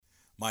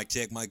Mic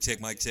check, mic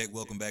check, mic check.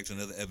 Welcome back to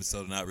another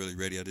episode of Not Really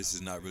Radio. This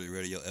is Not Really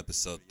Radio,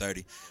 episode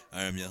 30.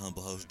 I am your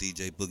humble host,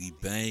 DJ Boogie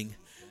Bang.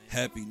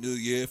 Happy New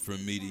Year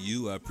from me to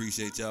you. I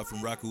appreciate y'all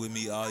from rocking with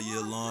me all year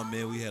long,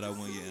 man. We had our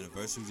 1 year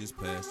anniversary just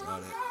passed, all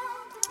that.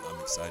 I'm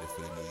excited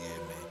for the new year,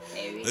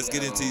 man. Let's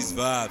get into these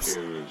vibes.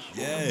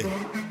 Yeah.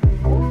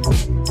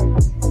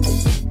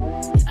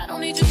 I don't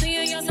need you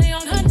seeing your say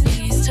on her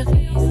knees to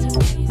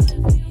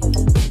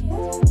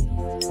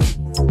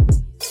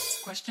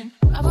question.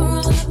 I will roll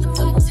up the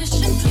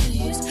competition,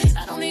 please.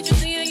 I don't need you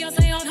seeing your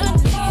say on her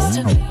knees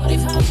to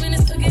 45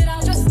 minutes to get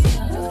out just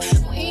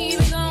we ain't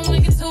even gonna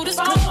make it to this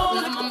club.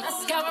 Now my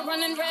mascara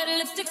running red,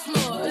 lipstick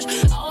smudge.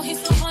 Oh,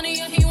 he's so funny,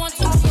 yeah, he wants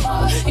to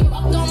fuck. He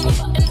walked on my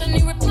buttons and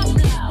he ripped my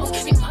blouse.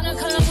 He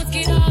monocolor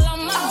whiskey all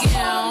on my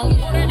gown.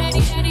 Water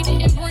daddy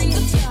didn't bring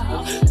the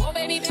towel. Oh,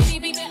 baby,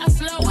 I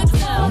slow it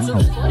down. So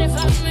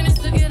 45 minutes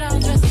to get out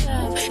dressed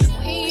up.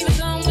 We ain't even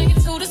gonna make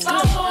it to this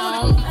club.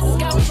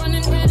 Mascara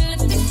running red,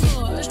 lipstick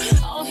smudge.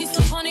 Oh, he's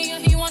so funny, yeah,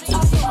 he wants to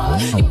fuck.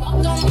 He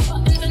walked on my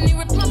buttons and he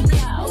ripped my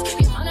blouse.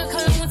 He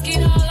monocolor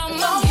whiskey all on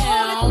my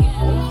gown.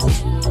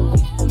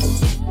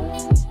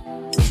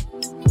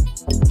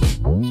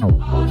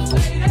 All the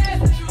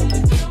ladies, you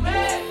can do me.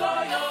 Throw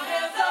your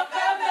hands up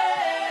at me.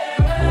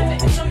 Girl, I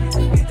didn't know you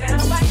could get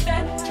down like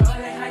that.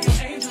 Charlie, how your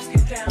angels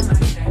get down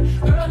like that.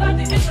 Girl, I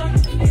didn't know you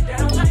could get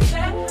down like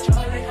that.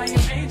 Charlie, how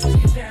your angels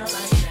get down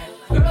like that.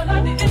 Girl,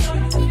 I didn't know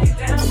you could get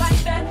down like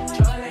that.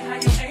 Charlie, how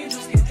your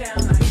angels get down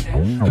like that.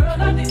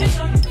 Girl, I didn't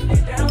know you could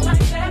get down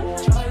like that.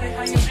 Charlie,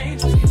 how your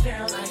angels get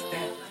down like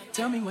that.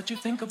 Tell me what you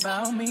think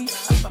about me.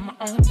 I buy my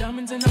own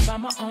diamonds and I buy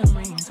my own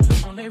rings.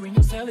 Only ring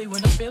you sell it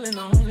when I'm feeling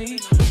lonely.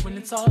 When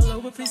it's all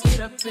over, please get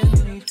up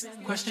and leave.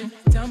 Question,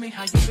 tell me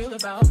how you feel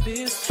about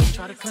this.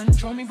 Try to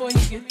control me, boy, you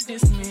get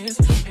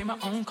dismissed. Pay my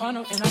own car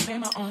note and I pay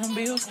my own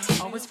bills.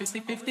 Always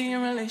 50-50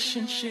 in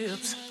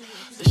relationships.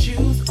 The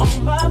shoes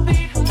on my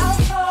feet, the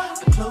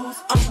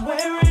clothes I'm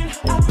wearing,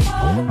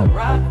 the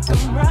rock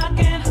I'm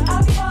rocking,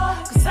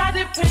 cause I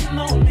depend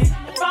on it.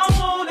 If I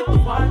want it, the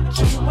watch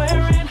I'm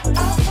wearing,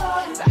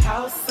 the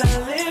house I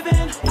live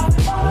in, the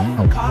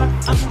car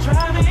I'm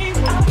driving,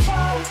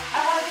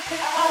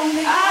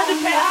 I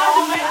depend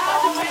on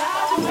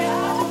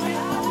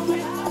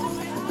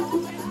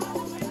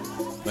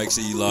it. Make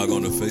sure you log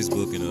on to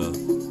Facebook and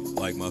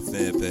like my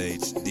fan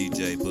page,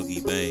 DJ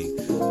Boogie Bang,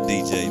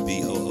 DJ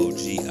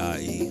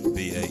BOOGIEBANG.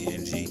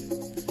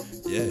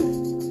 Yeah.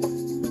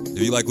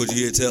 If you like what you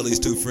hear, tell these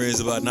two friends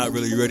about Not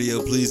Really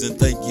Radio, please and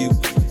thank you.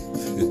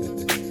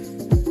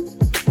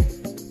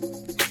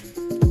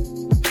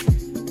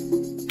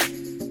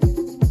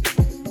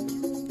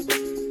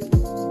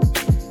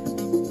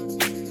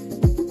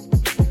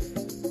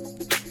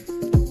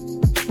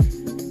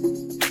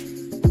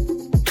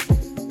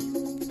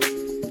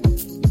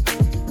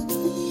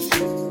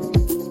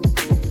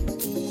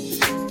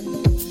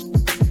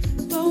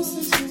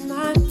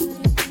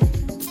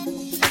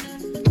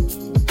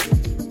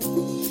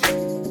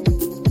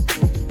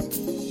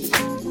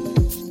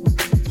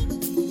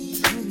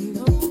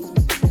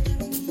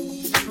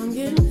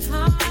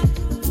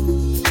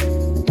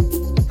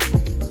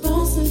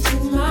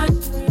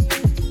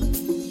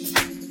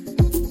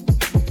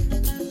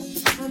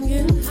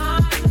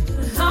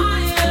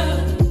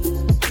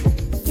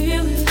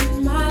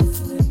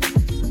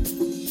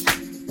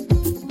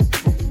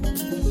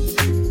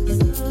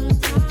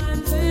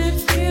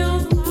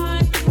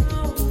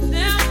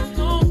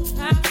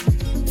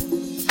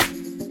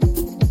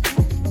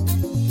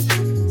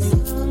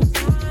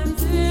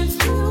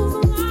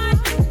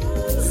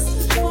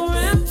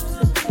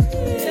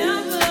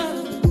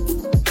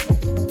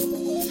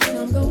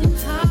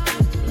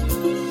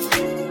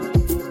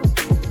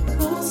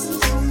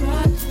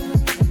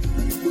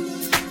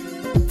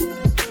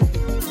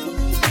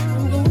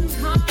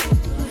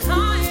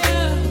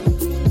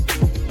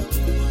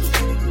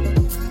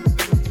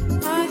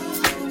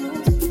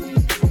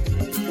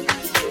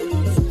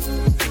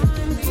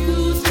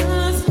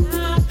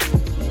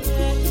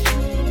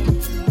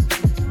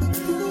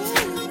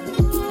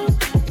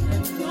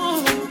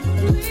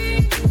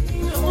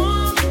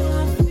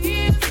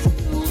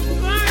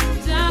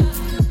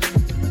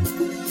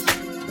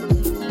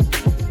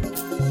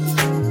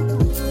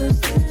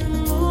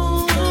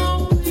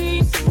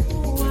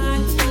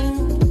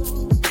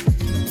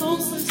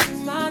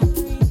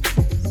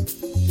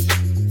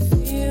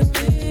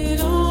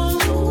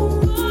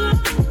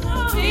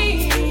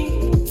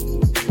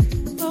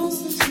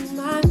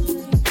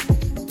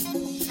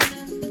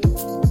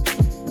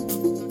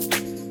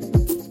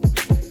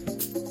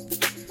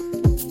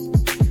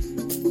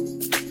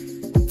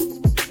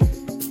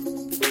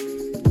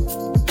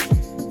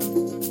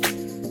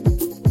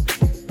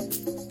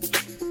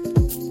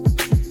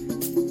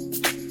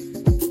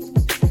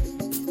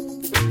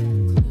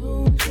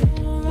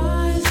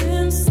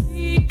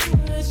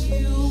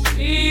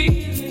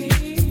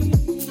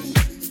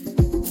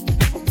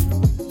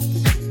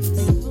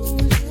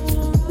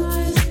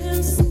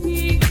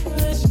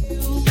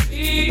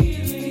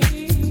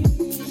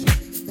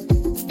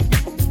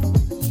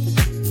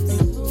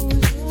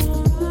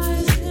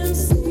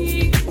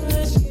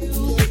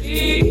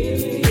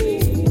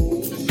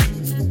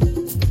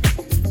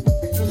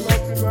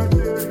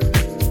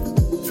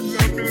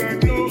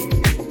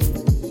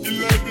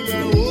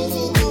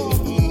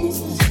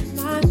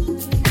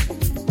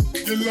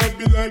 Your love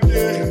be like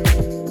yeah.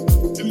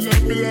 Your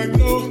love be like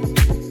no.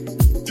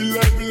 Your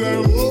love be like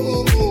whoa,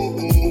 whoa, whoa.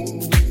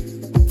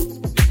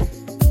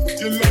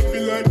 Your love be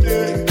like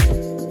yeah.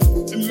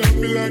 Your love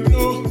be like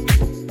no.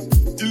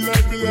 Your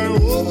love be like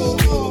whoa, whoa,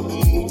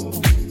 whoa.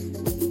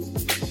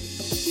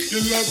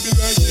 Your love be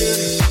like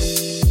yeah.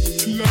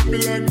 Your love be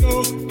like no.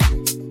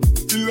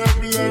 Your love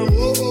be like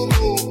whoa, whoa,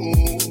 whoa.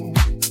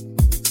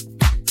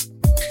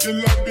 Your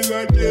love be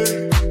like yeah.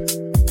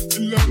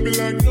 Your love be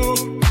like no.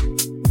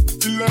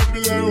 Your love be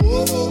like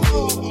whoa, whoa,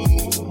 whoa.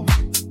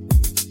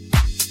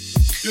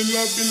 Your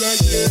love be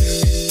like yeah.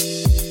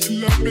 Your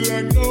love be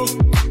like no.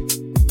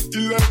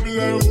 Your love be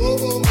like whoa,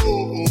 whoa,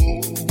 whoa.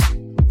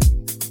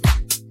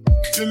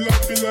 Your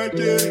love be like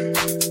yeah.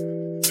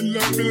 Your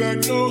love be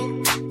like no.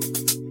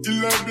 Your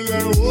love be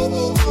like whoa,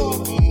 whoa,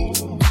 whoa.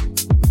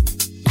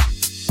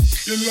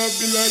 Your love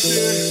be like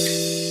yeah.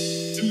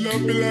 Your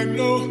love be like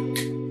no.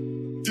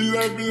 Your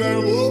love be like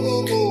whoa,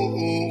 whoa, whoa.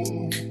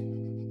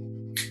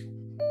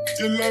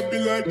 Your love be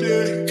like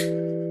yeah.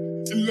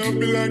 Your love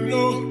be like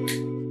no.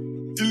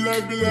 Your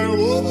love be like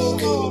whoa, whoa,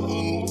 whoa.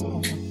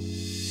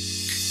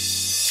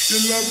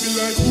 Your love be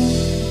like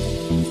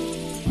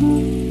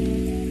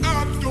I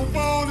don't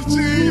wanna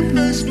see your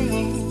face no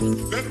more.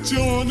 That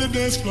you're on the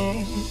dance floor.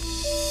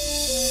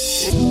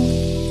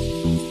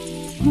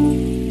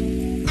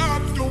 I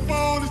don't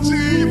wanna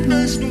see your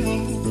face no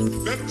more.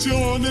 That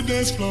you're on the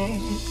dance floor.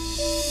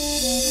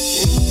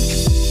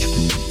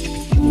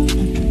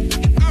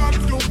 I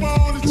don't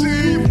wanna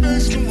see your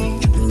face no more.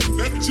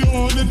 That you're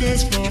on the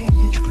dance floor.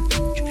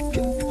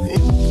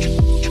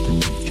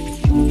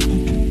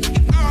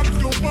 I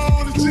don't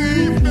wanna see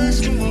your face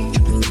no more.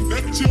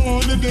 That you're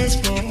on the dance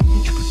floor.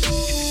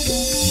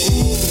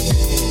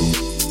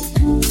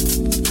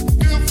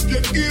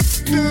 If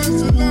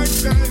dancing like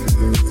that,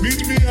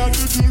 meet me at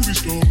the jewelry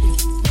store.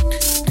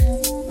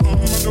 I'm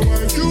gonna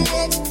wipe you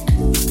up.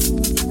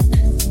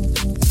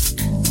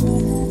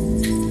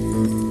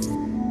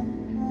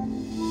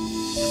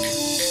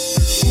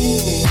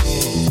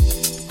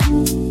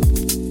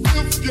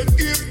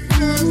 If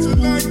dancing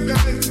like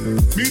that,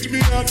 meet me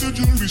at the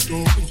jewelry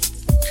store.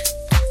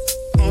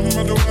 I'm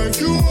gonna wipe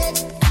you up.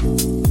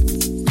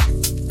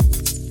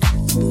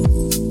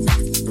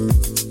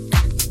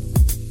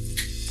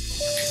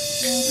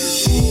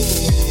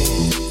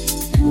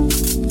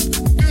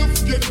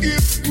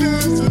 If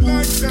dancing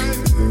like that,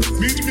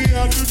 meet me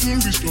at the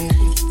jewelry store.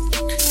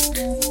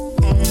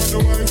 I'm gonna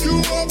wipe you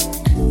up.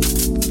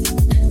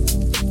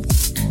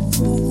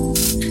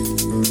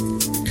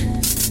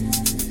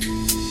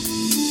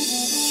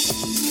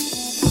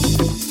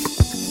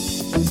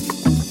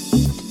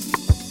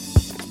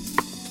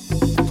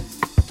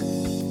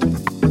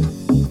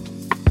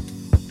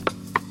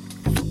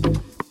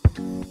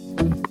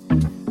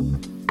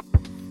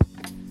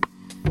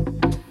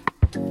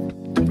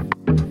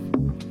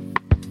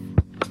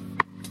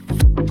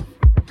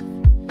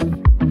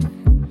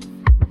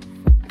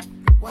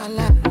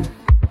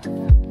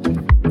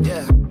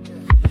 Yeah,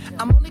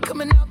 I'm only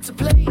coming out to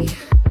play.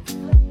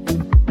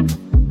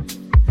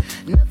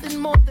 Nothing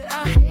more that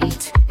I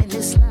hate in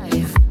this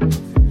life.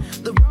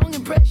 The wrong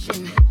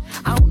impression,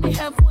 I only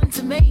have one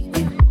to make.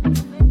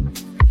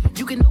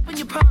 You can open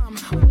your palm,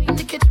 waiting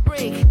to catch a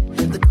break.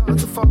 The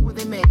cards will fall where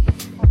they may.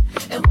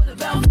 And what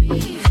about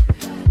me?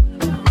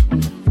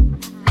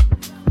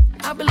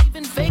 I believe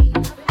in fate.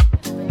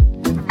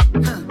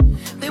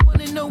 They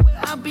wanna know where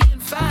I'll be in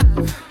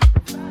 5.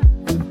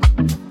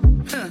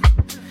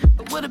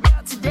 What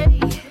about today?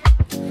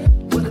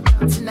 What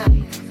about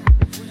tonight?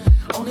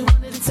 Only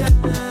one at a time.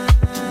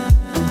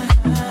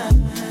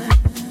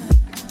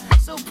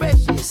 So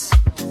precious.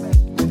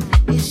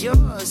 Is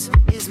yours,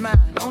 is mine.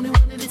 Only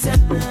one at a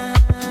time.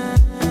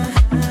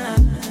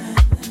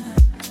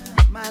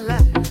 My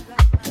life.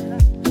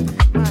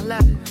 My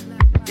life.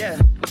 Yeah.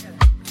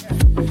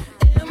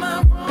 Am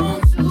I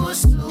wrong to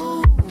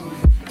assume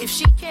if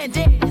she can't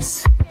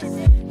dance,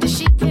 then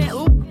she can't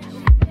ooh?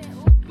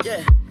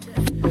 Yeah.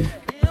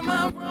 Am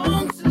I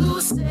wrong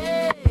to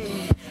say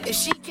if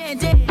she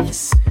can't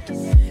dance,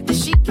 then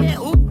she can't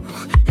ooh?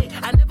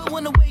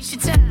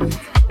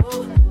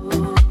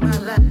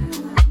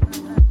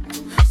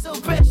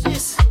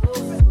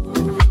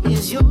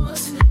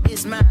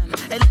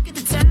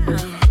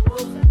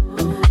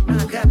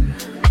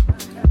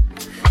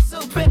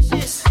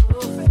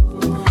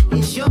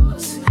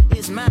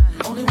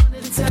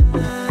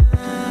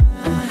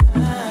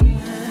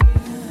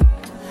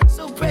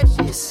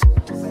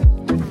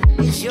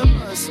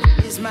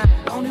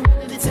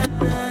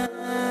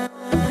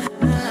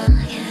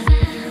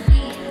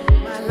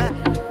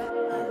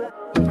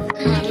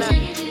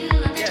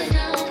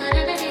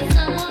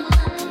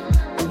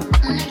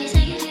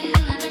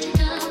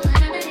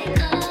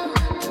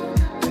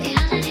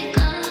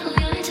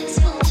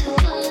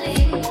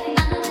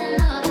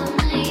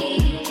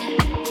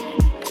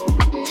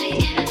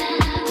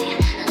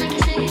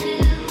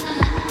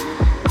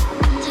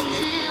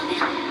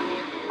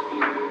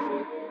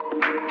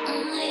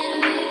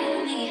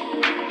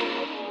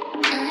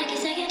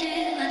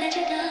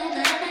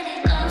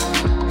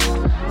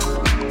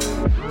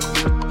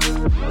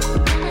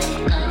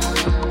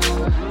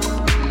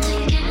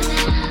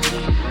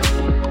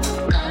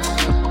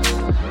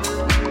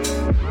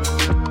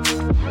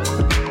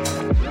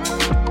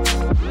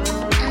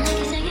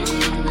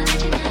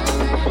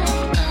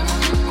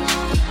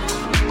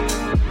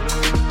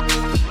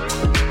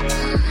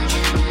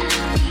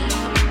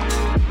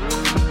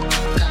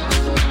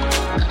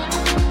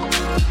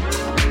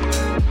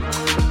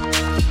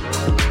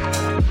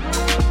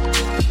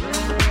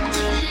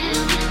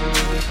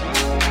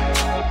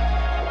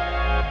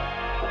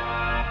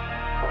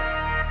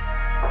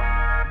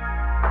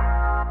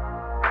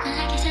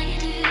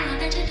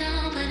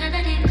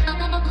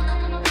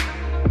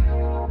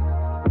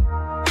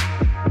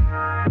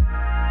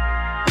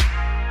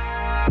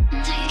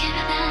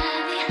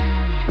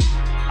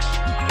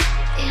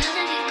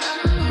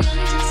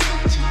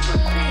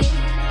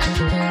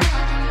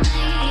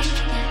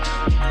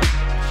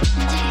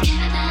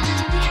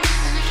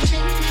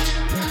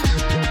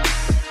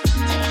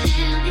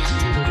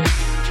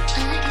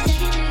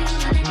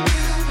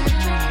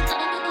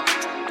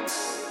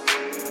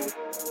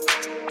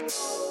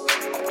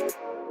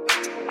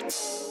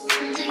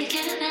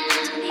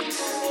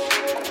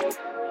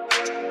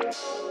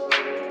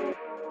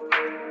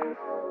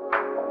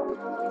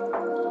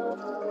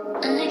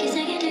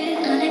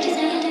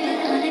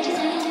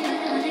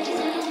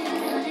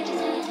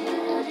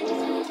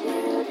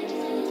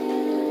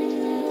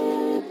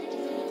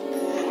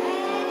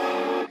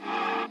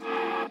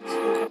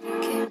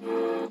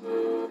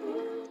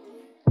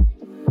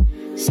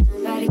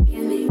 Somebody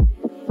give me,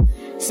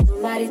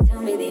 somebody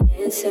tell me the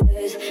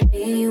answers.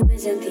 Me and you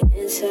isn't the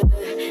answer.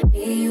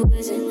 Me and you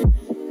isn't.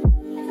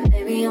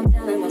 Maybe I'm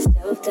telling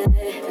myself that,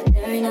 but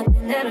there ain't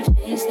nothing that'll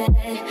change that.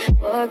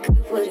 What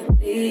good would it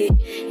be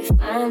if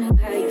I knew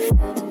how you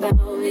felt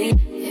about me?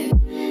 Yeah.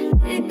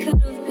 It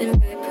could have been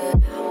right, but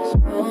I was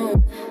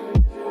wrong.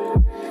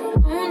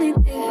 Only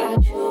think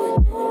about you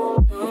and you.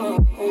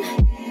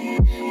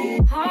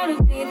 Part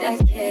of me that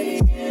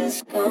kid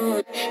is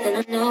gone, and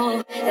I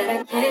know that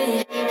I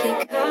can't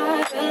get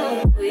caught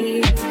up.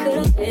 We could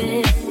have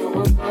been,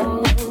 no I'm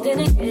holding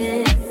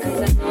again,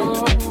 'cause I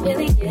know in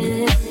the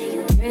end,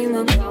 you dream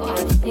about,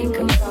 I think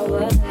about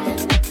what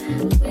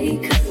we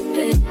could have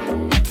been,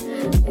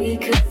 we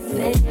could have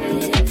been,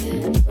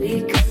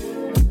 we could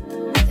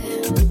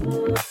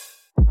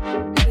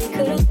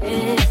have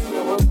been,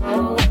 no I'm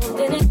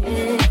holding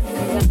again,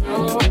 'cause I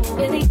know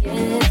in the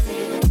end,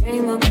 you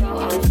dream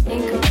about, I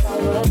think about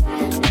what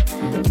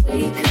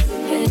we could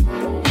have been,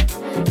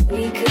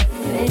 we could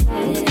have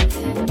been,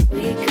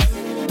 we could have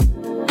been.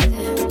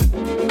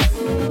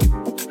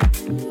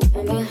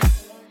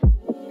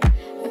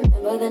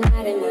 Remember the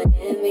night in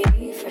Miami,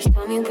 first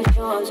time you put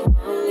your arms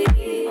around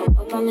me. I'm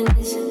up, I'm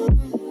innocent.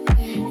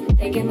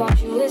 Thinking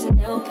about you isn't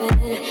helping.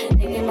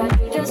 Thinking about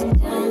you doesn't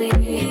tell me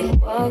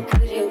what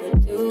could you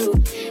do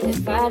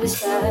if I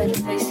decide to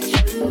face the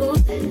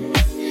truth.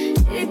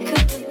 It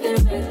could have been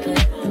right, but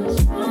I was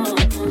wrong.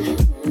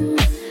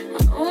 I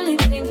only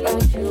think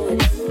about you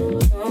and you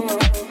wrong.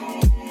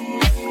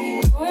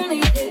 You only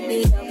hit me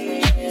up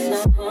when she's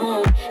not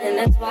home, and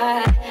that's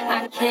why I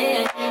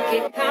can't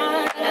get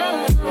caught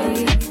up.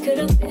 We could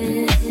have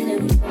been, and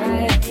we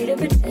try to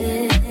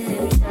pretend.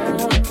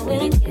 Now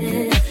and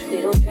again, we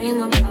don't dream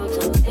about,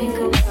 don't think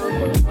about what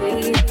we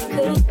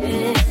could have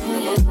been.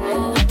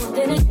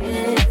 Then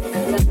again,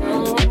 'cause I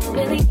know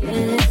in the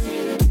end,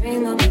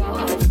 dream about,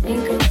 I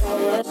think about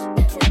what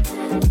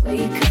we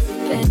could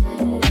have been.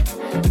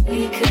 We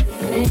could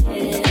have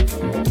been.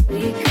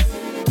 We could have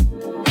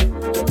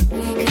been.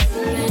 We could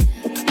have been.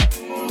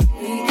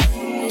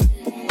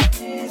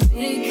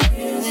 We could have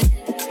been.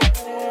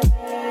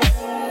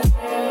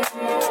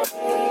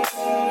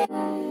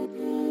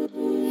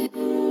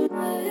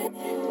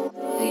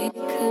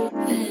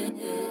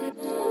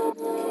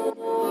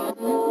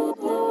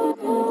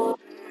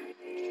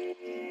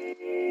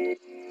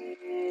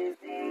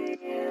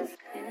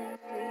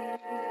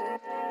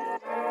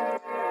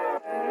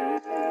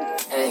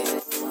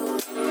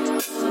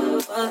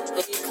 What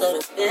we could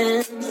have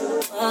been,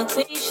 what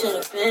we should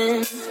have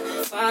been.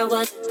 If I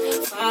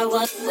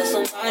wasn't with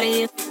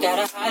somebody, if you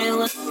gotta hide it,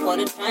 what's the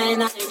point of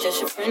trying? I ain't just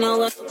your friend, or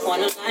what's the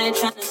point of lying?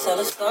 Trying to sell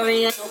a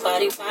story and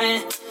nobody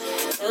buying.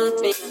 Look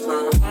me in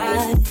my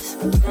eyes,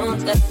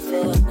 don't let me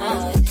feel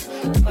nice.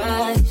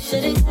 Why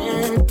should it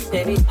been,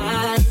 baby?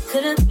 I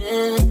could have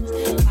been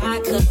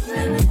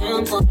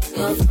him, one of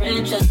your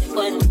friends, just to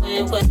win,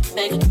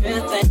 make a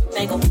trip,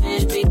 make a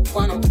wish, be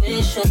one of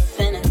wish, should have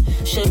been it,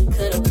 should,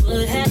 could have,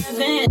 would have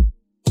been.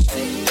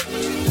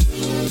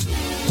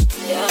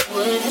 Yeah, I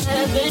would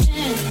have been.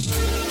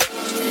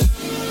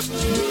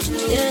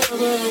 Yeah, I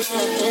would have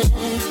been.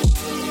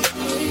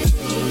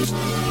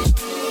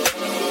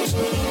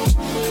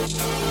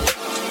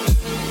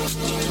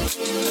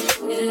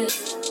 Yeah.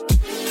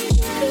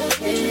 Could have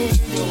been.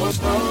 No, I'm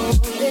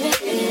holding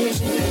it in.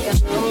 I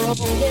know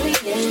really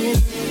in.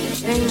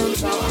 Dream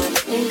about, I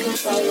think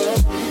about what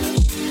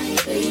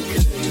we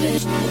could have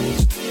been.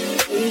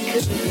 We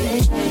could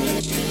have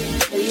been.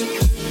 We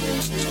could have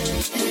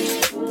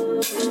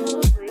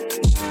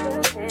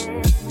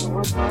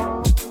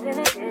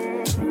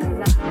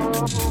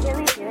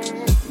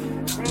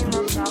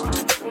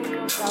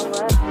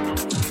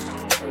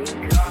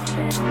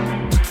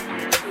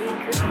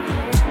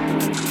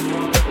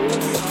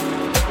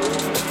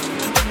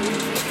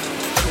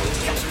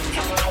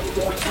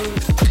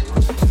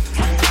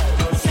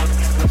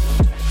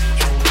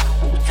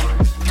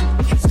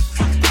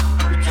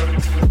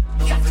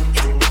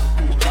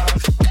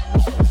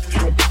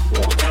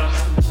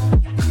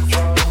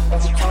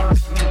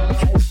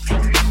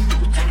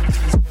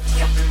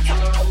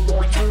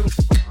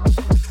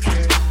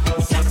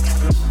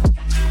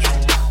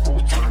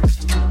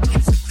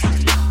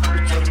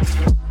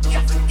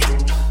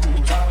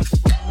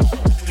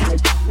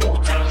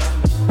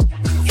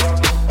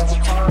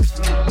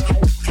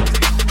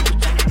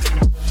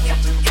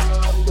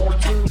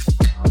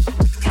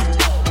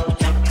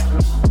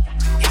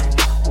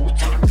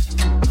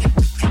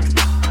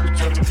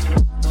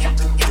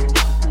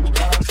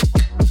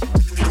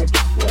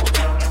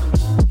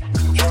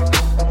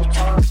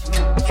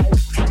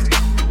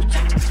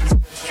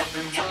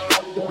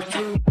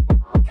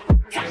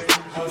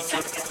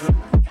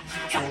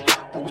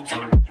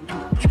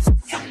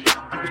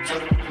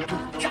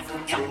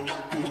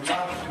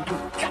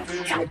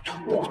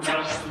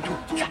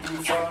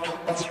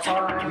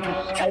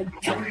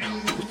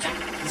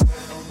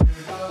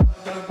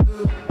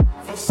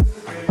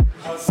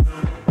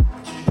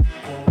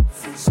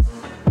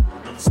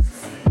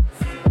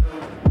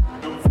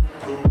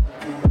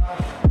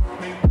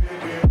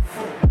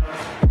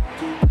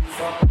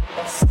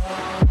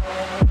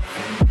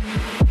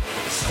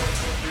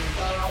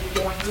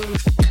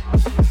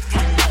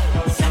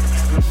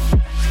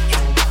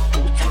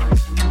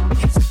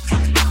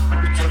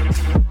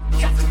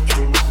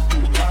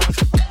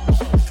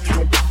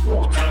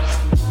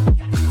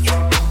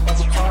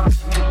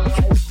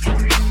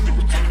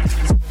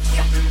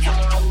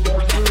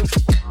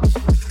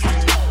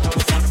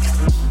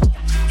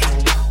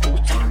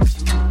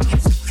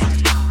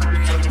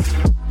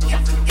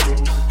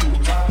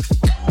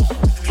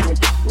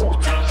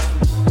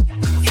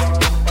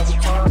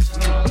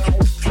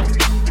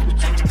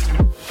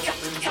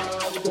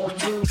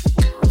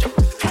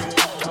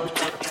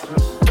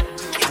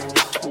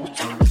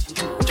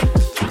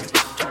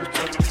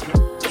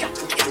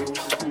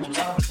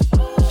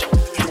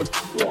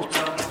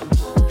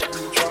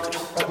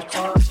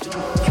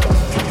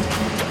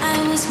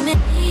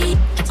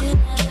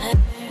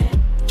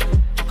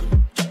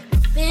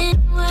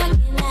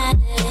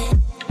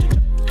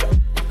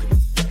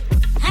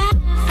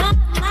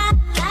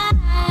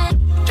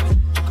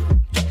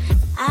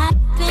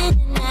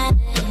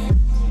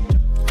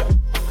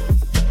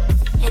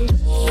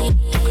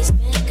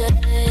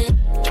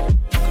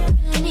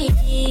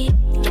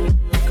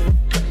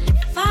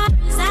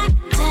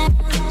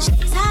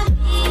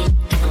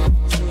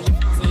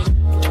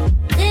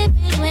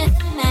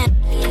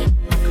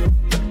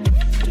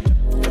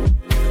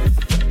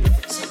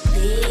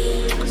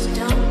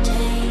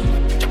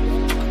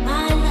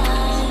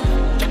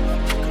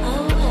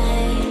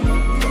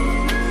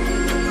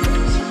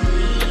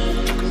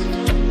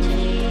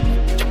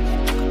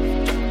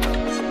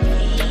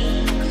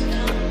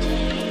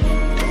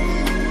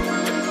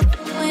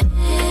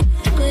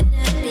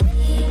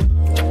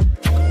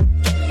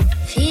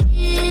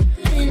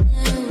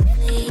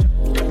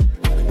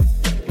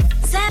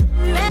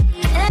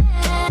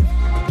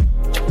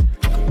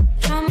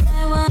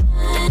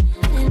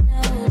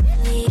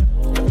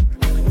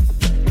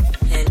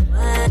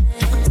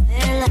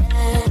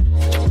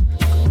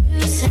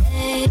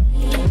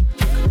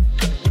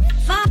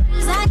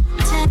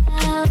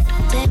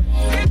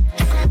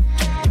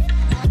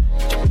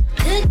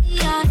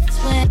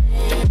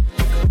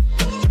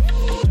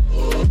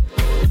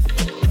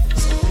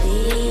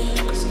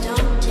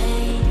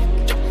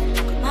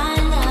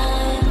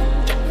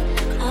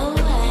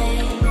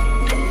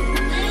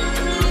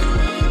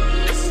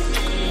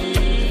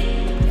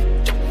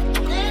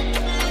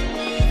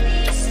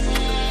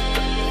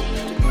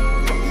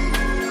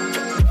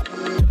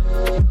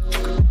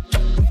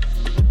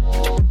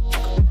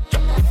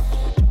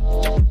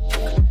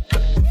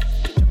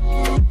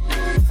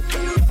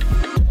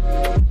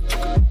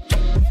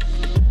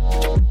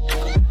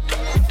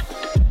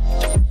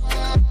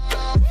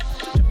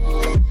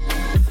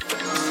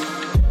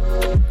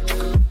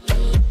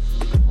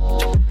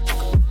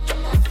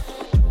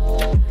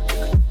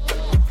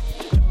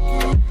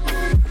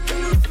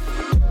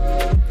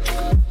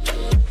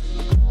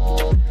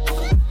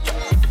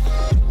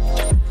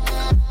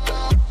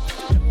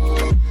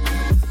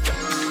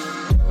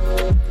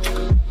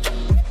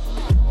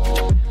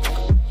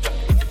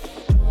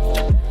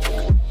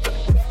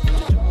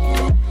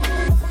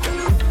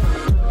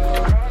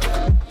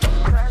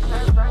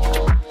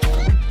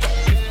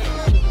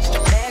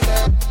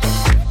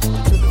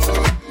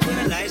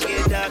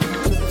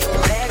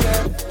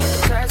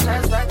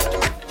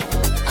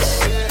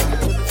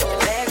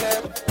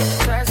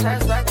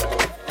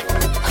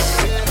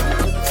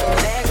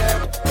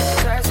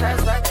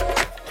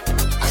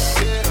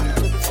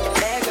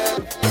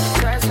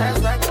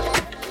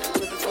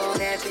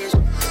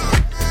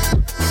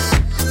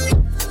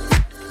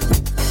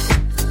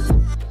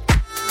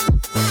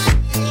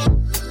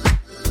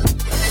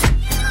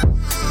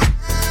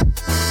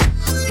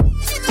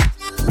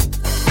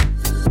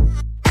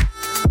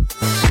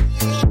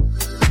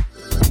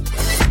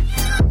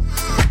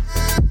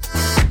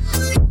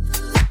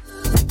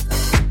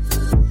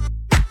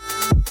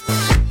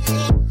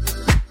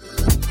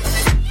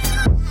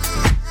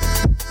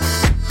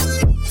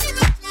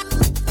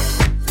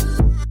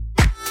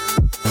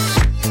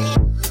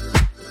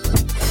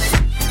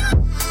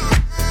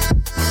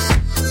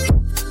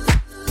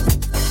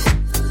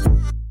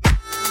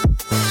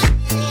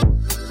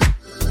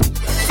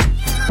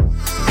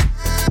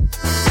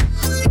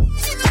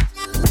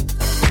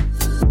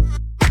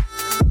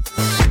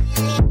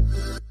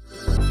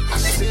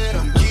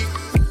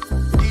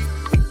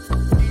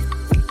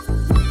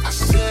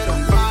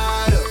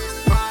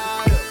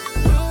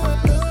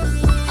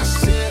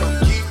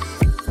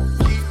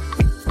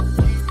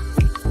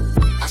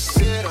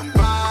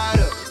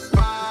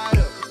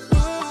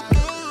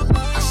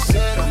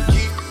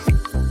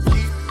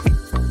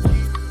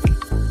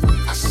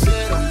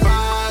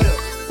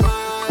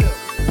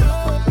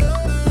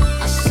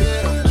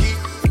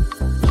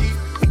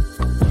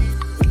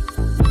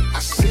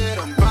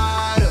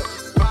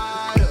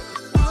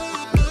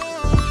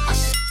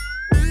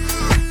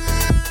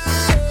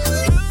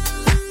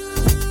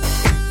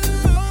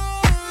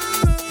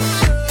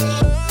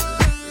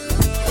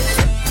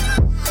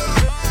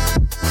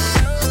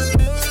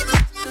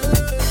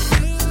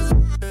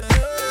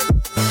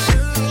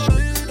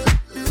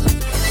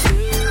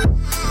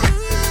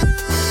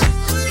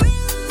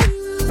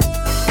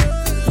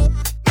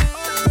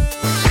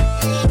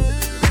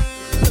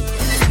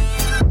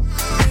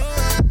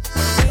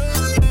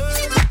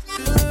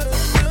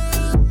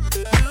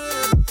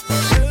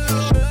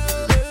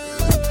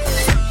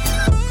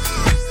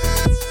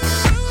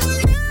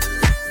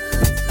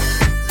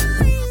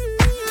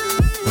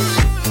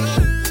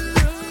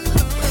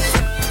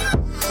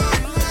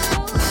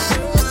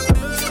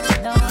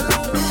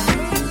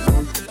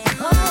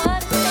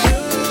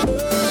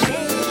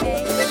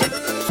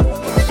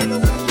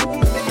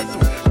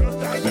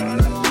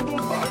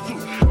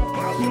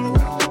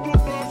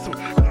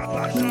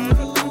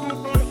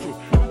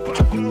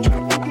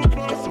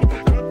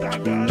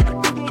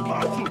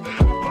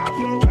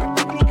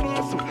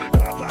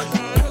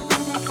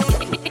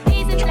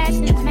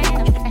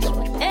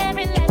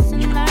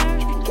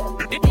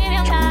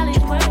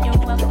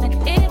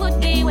it would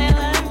be well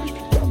earned.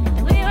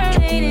 And we were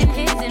made in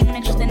his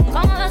image, then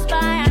call us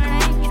by our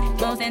name.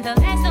 Most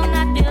intellects do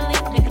not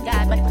believe in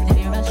God, but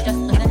consider us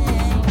just the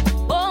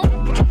same.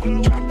 Oh.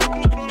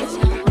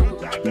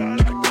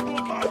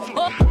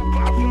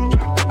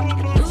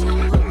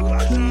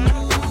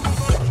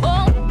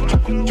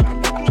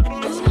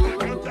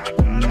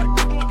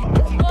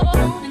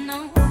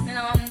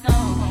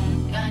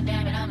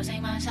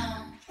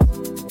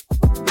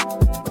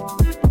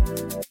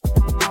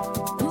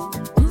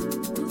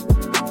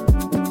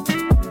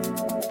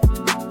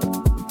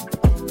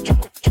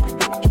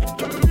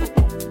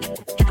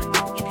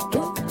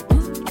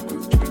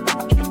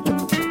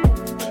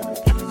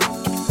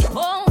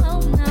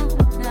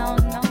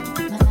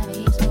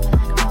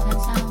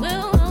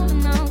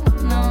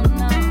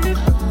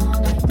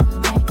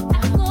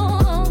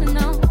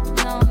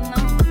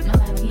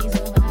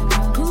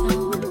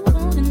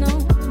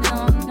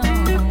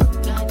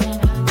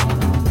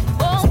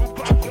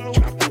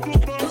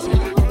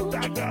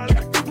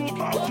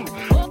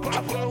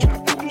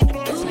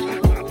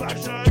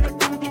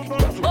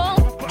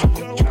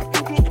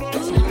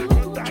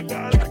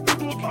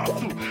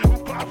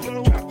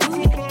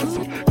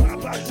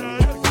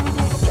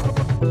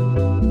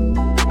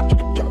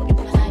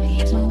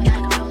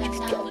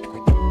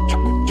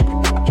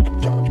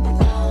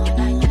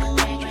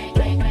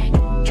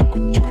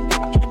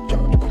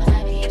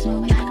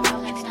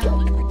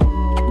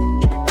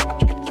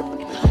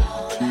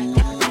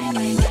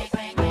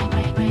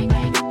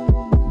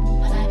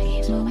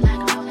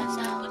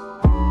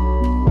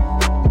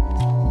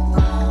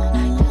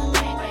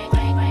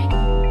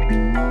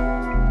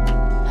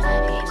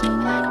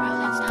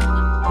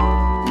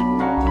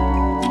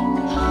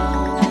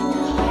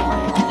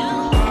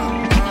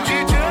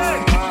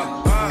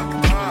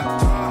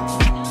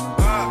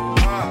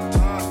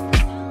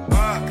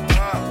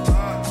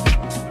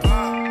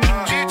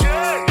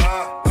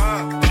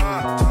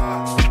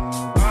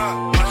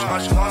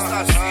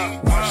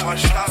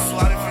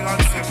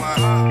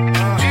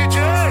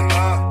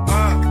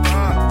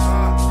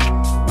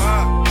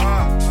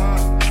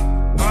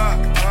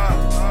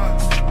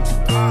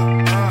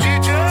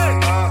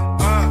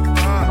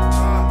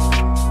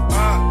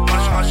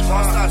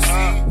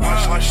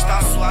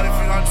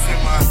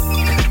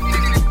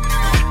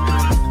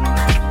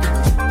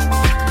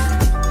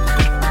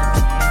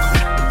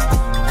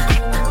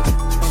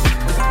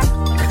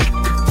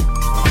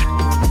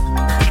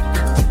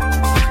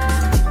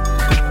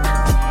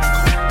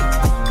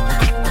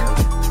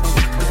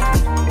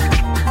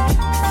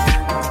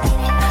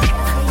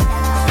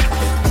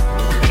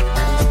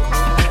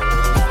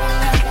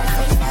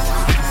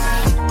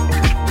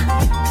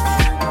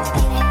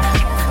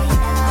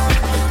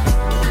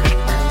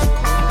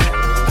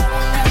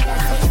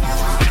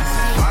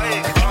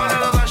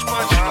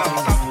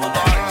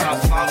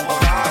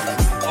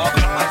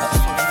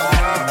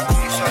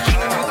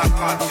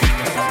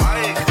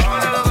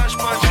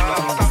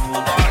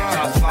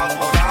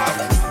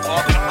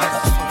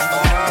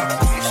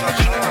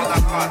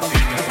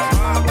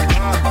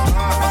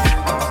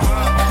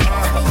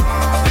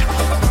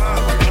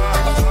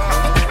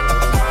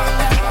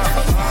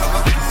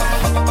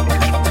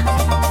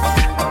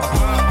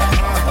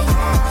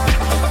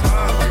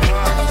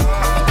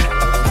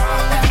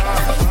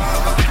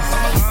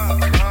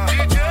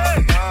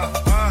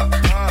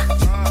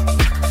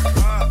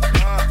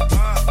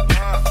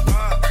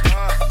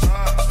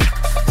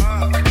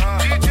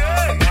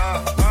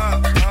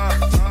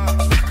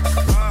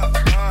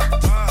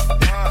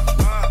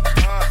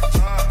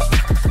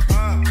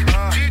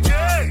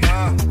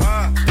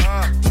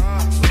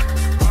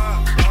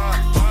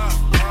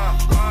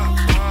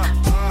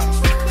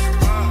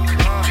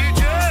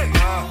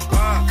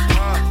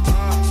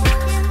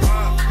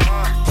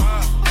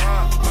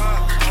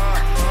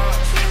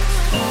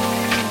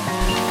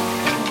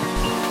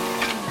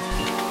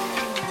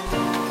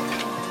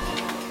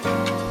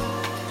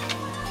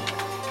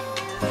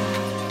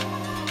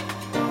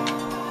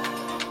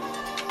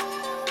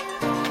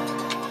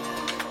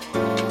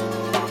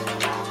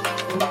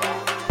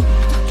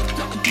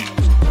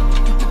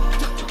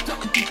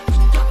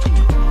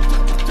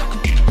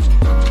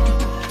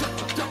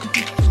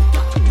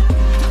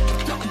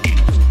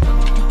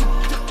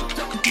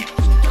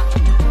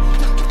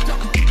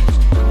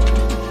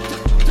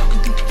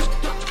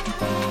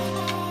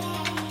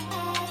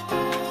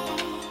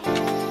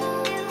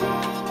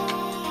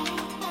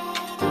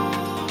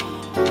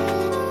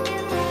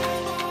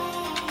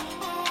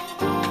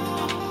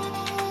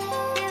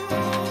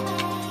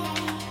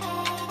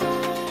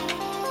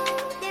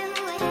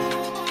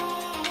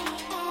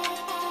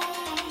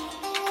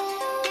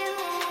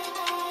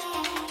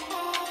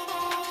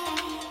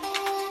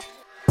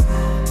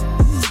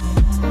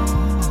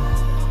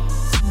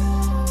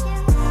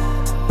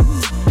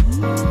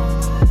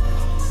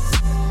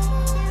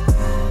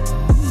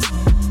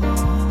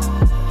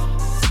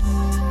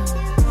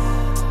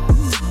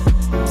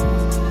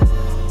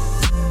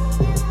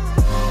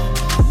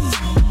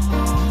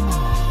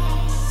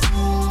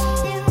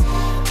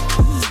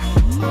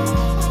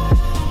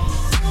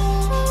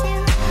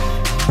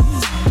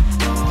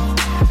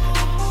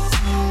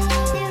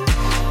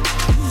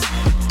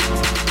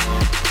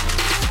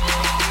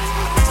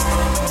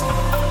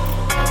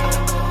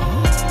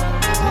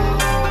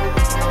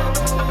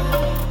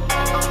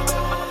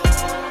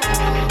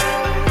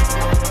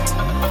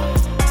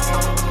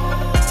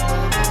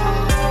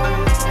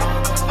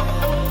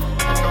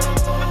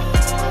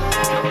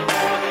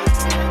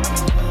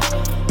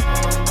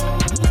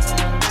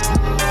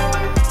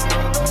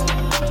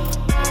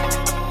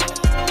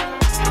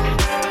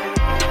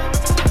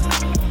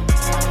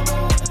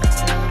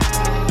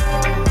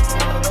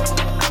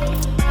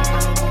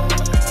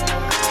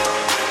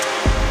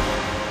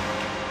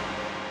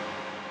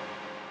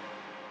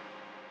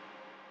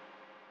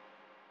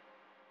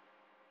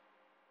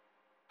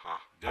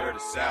 Dirty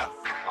South.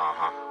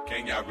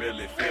 Can y'all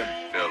really feel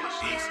me? Feel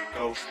us. East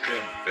Coast feel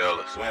me. Feel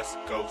us. West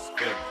Coast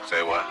feel me.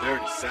 Say what?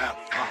 Dirty South.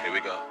 Here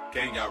we go.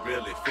 Can y'all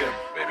really feel me?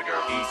 Baby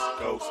girl. East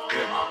Coast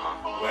feel me.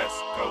 West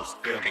Coast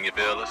feel me. Can you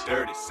feel us?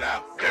 Dirty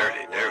South.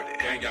 Dirty.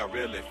 Can y'all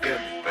really feel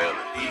me? Feel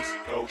it. East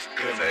Coast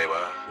feel me. Say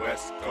what?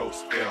 West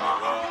Coast feel me.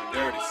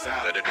 Dirty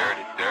South. Dirty.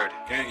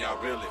 Can y'all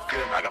really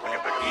feel me? I got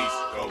East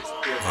Coast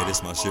feel me. Hey,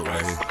 this my shit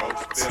right West here.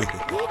 Coast feel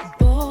me.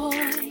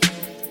 Boy,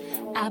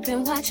 I've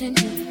been watching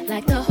you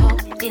like the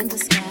hawk in the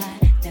sky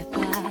that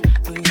fly,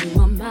 but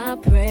you are my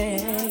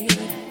prey.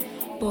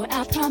 Boy,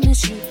 I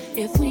promise you,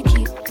 if we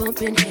keep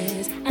bumping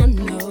heads, I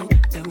know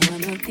that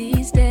one of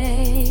these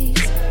days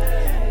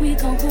we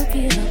gon' hook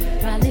it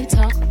up, probably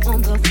talk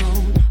on the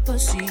phone. But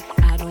see,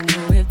 I don't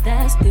know if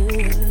that's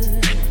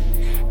good.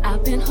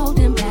 I've been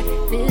holding back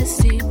this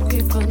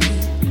secret from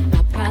you.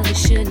 I probably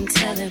shouldn't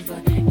tell it,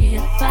 but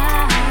if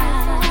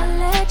I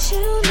let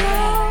you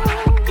know,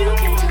 you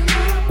can't tell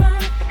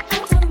nobody.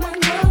 I'm talking about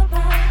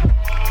nobody.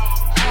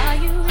 Are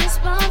you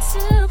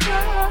responsible?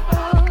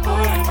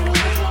 Boy, I can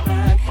watch my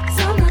back, 'cause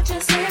I'm not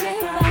just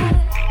anybody.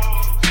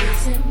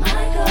 Is it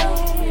my goal?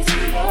 Is it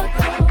your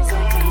goal?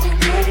 Sometimes I'm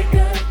pretty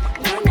good,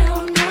 but now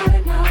I'm not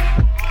enough.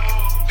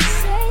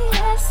 Say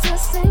yes or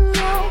say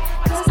no,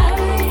 'cause I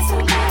really need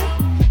somebody.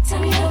 Tell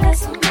me you're that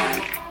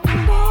somebody.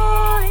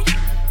 Boy,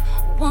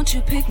 won't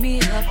you pick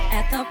me up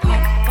at the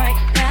park right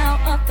now,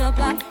 up the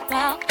block,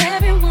 while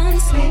everyone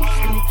sleeps?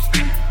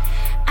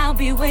 I'll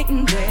be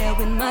waiting there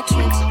with my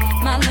tricks,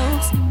 my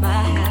looks,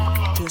 my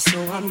hat, just so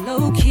I'm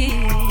low key.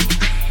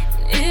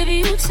 If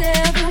you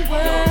tell the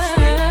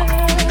world,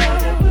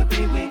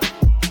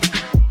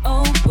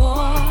 oh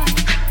boy,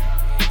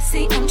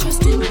 see I'm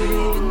trusting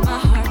you with my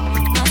heart,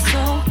 my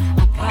soul.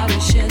 I probably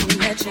shouldn't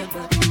let you,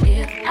 but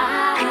if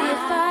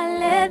I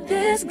let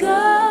this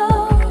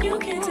go, you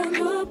can't tell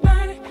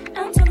nobody.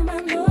 I'm talking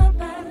about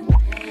nobody.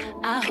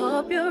 I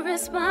hope you're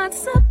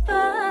responsible.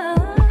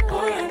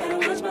 Boy, I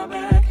gotta watch my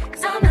back,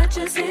 'cause I'm not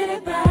just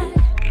anybody.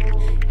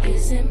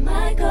 Is it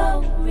my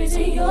goal? Is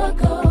it your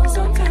goal?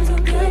 Sometimes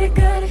I'm good,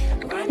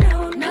 but right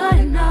now I'm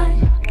not.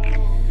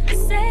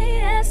 Say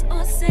yes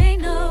or say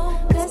no,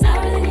 'cause I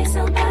really need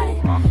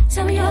somebody.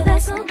 Tell me you're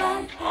that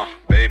somebody.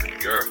 Baby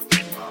girl.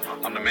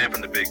 I'm the man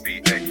from the big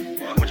BA.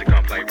 Won't you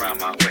come play round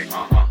my way?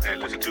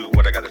 And listen to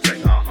what I gotta say.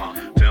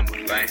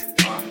 Timberland.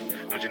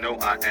 Don't you know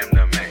I am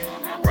the man?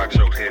 Rock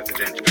shows here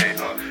in Japan.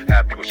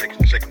 Have people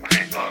shaking my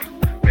hand.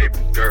 Baby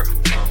girl.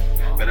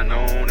 Better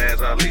known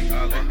as Ali.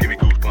 Give me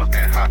goosebumps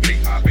and hot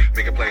feet.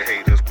 Make a play,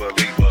 haters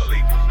believe.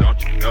 Don't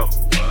you know?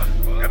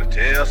 Gotta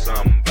tell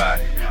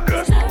somebody.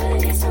 'Cause I really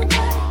need somebody.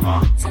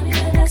 Tell me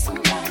you're that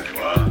somebody.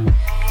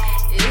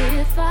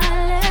 If I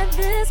let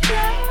this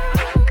go,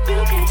 you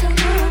can't tell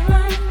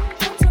nobody.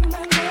 I'm talking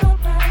about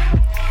nobody.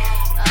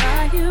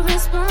 Are you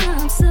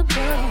responsible?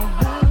 Boy,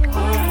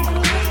 I gotta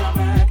watch my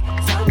back,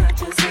 'cause I'm not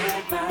just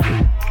anybody.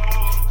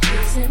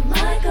 Is it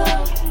my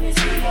goal? Is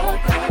it your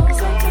goal?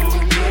 Sometimes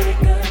I'm pretty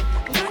good,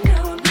 but right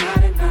now I'm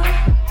not enough.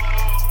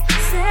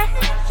 Say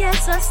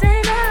yes or say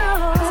no,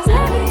 'cause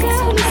every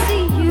time I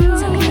see you,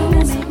 tell me you're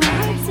that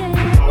somebody.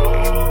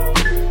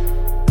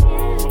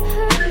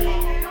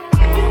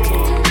 You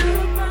can't tell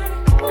nobody.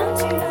 I'm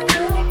talking about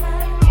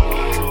nobody.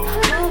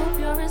 I hope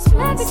you're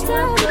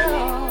responsible.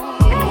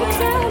 Every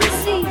time I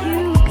see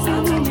you,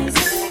 tell me you're that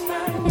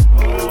somebody.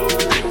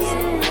 Is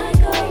it my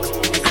goal? Is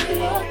it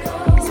your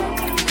goal?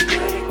 Sometimes I'm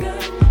pretty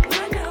good, but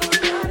right now I'm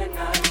not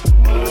enough.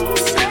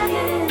 Say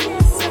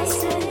yes or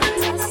say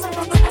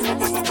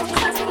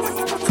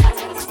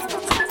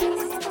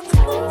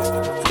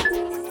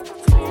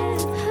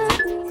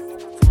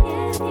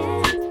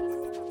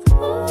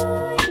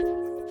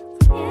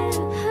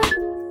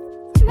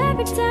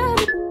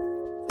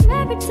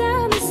Every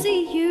time I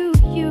see you,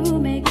 you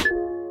make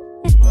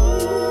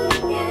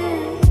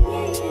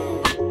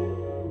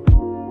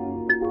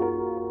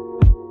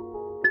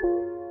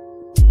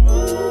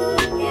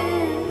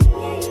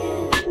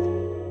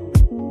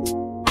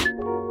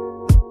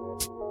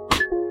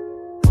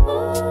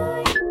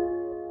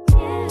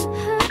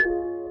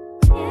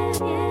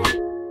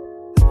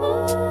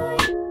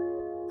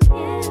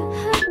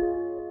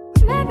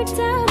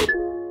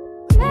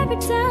every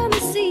time I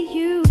see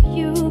you,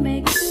 you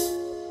make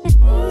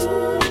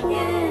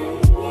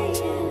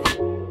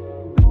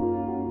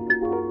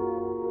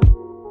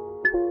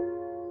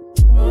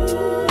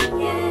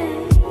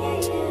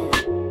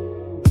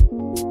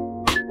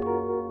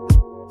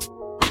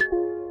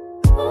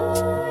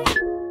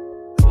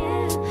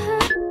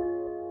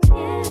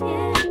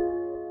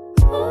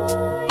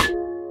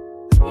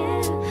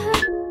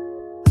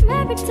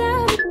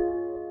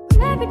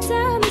every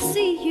time I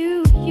see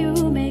you, you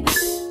make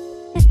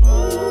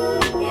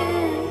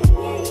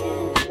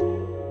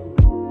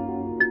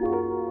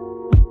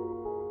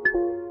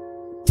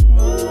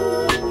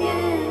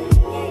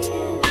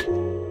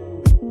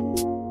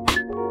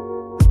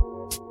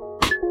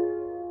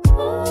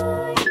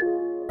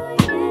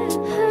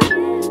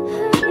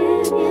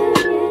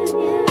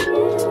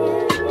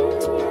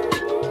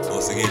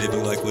Once again, if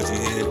you like what you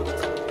hear,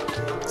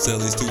 Tell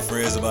these two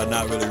friends about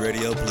Not Really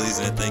Radio, please,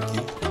 and thank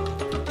you.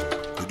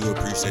 We do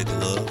appreciate the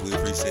love. We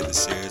appreciate the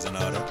shares and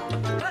all that.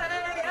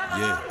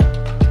 Yeah.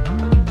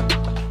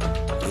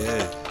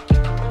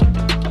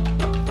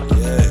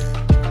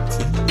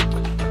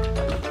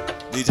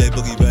 DJ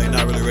Boogie Bang,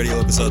 Not Really Radio,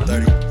 episode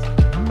 30.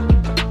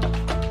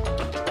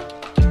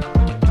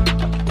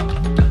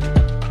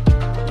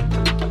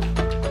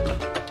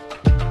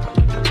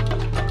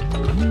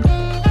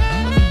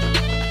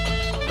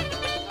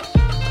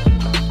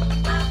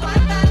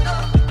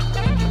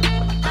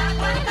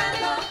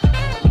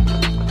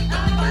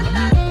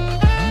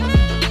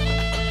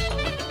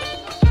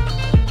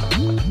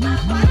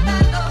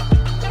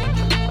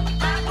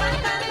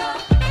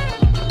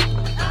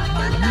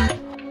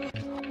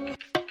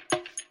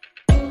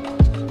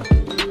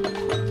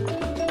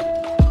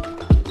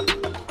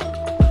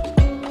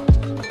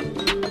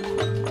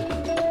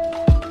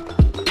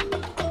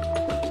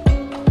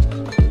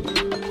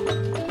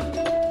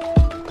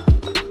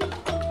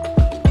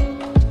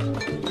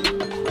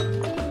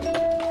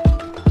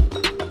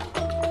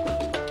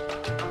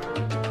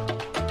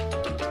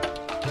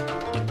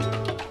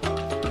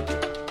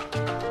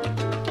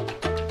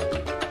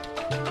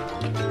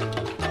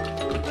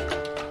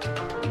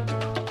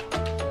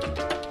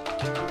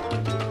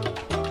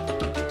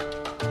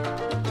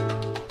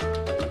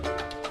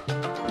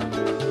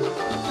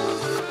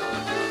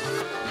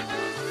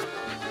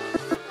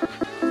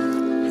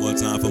 One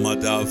time for my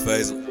dog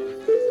Faisal.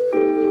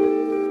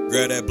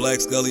 Grab that Black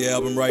Scully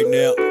album right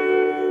now.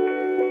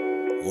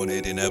 One of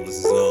Indianapolis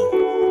is on.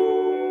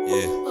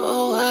 Yeah.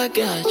 Oh, I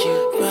got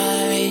you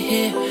right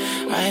here,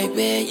 right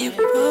where you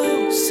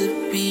supposed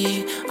to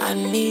be. I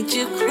need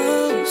you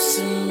close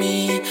to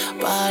me.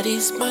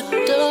 Body's my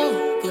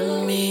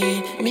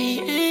dopamine. Me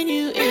and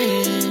you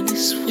in the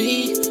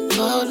sweet.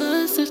 Call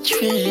us the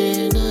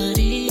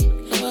Trinity.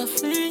 Love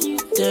when you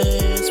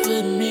dance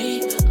with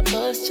me.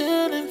 Us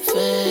till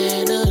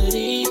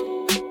infinity.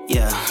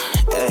 Yeah,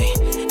 hey,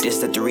 this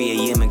that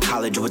 3 a.m. in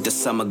college with the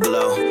summer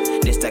glow.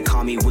 This that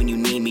call me when you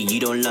need me, you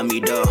don't love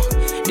me though.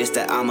 This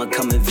that I'ma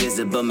come and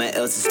visit, but my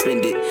L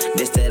suspended.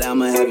 This that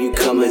I'ma have you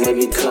coming, have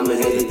you coming,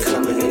 have you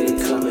coming, have you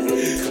coming, have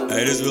you coming.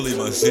 Hey, this really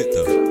my shit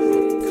though.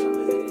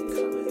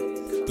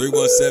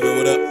 317,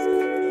 what up?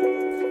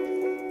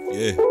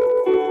 Yeah.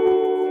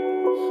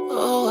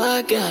 Oh,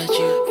 I got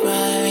you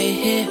right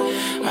here,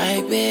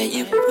 right where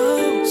you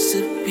supposed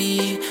to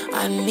be.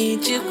 I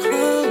need you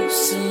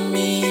close to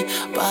me.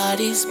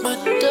 Body's my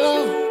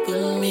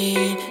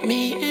dopamine.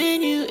 Me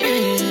and you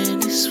in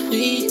the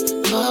sweet.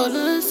 Call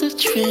us the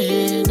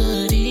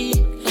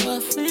Trinity.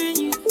 Love when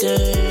you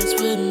dance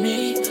with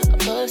me.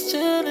 Us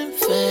till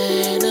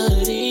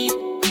infinity.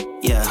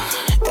 Yeah,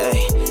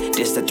 hey,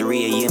 this that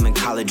 3 a.m. in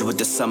college with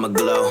the summer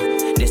glow.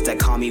 This that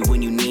call me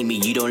when you need me,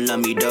 you don't love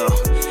me though.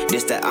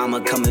 This that I'ma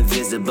come and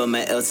visit, but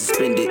my L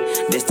suspended.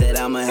 This that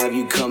I'ma have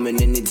you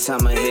coming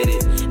anytime I hit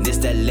it. This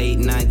that late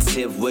night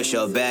tip, wish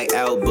your back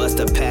out. Bust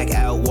a pack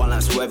out while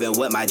I'm swerving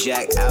with my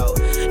jack out.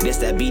 This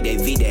that B-Day,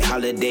 V-Day,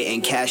 holiday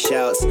and cash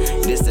outs.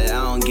 This that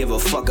I don't give a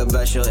fuck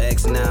about your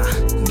ex now.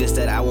 This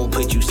that I won't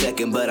put you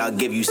second, but I'll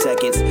give you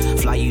seconds.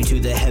 Fly you to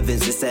the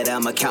heavens, this that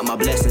I'ma count my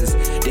blessings.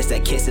 This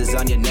that kisses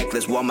on your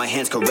necklace while my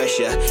hands caress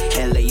ya.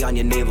 Hand lay on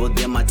your navel,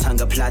 then my tongue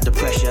applied the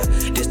pressure.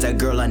 This that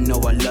girl I know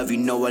I love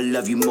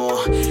you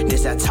more.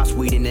 This that top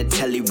sweet in the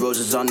telly,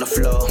 roses on the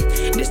floor.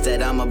 This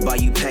that I'ma buy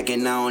you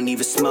packing, I don't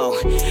even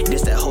smoke.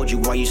 This that hold you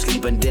while you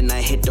sleep and then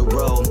I hit the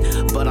road.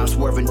 But I'm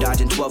swerving,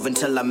 dodging 12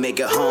 until I make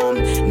it home.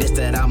 This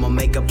that I'ma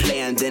make a play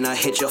and then I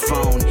hit your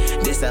phone.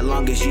 This that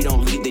long as you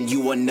don't leave, then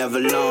you are never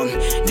alone.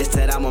 This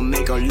that I'ma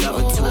make her love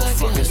into a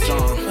fucking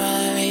song.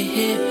 Right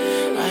here,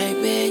 right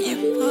where you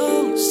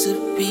supposed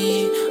to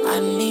be. I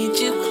need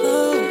you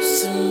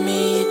close to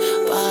me.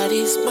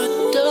 Body's my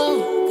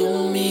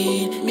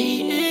dopamine.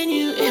 Me and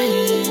you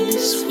in the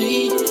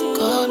sweet.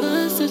 Call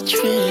us the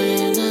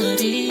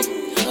Trinity.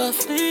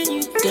 Love when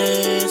you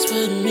dance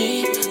with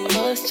me.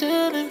 Us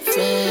till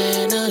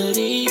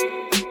infinity.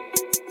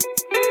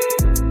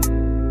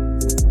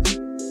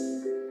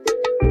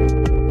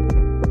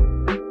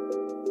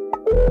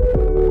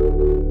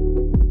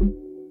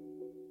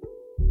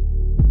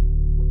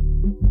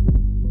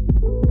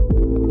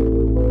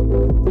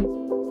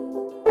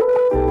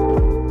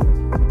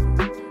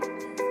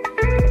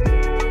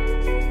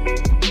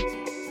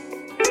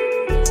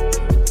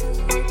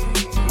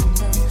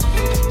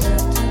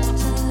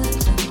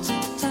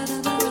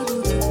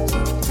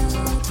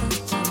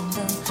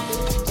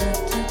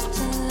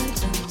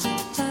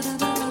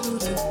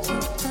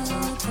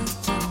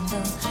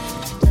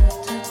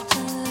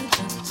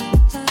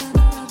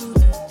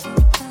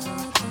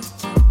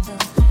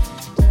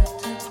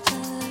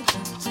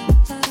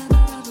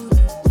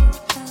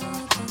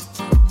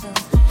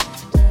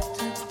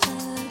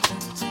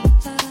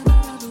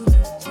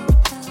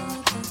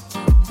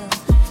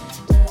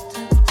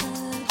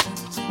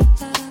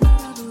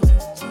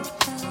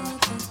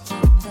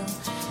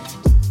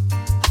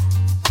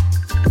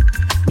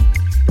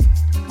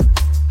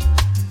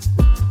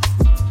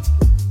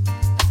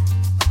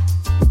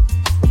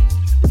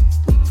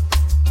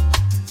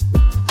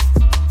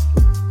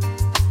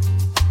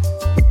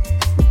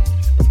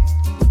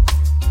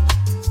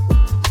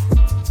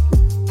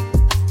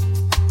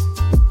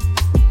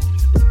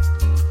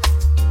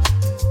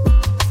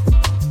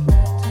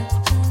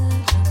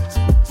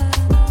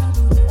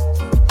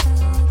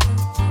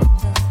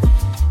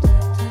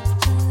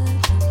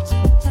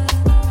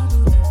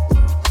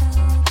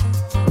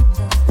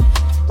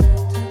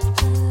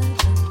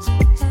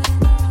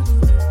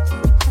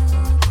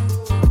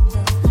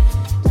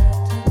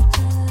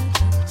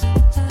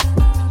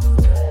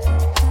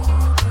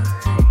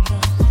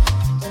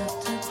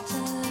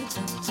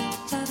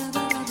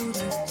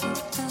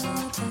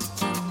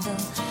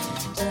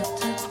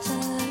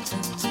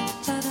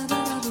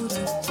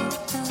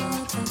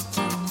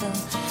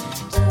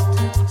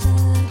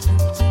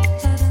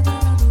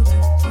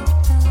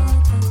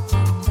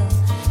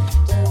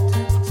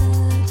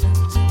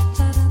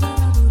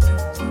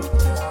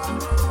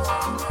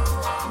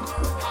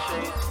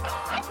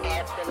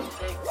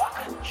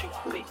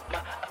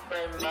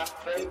 my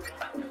friend.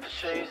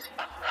 Shades,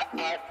 I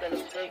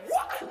identity.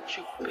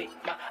 You be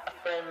my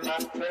friend, my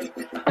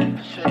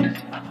friend. Shades,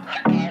 I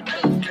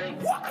identity.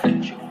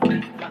 You be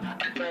my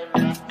friend,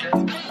 my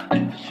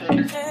friend.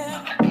 Shades, I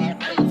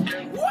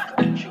identity.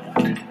 You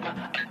be my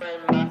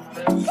friend, my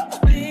friend.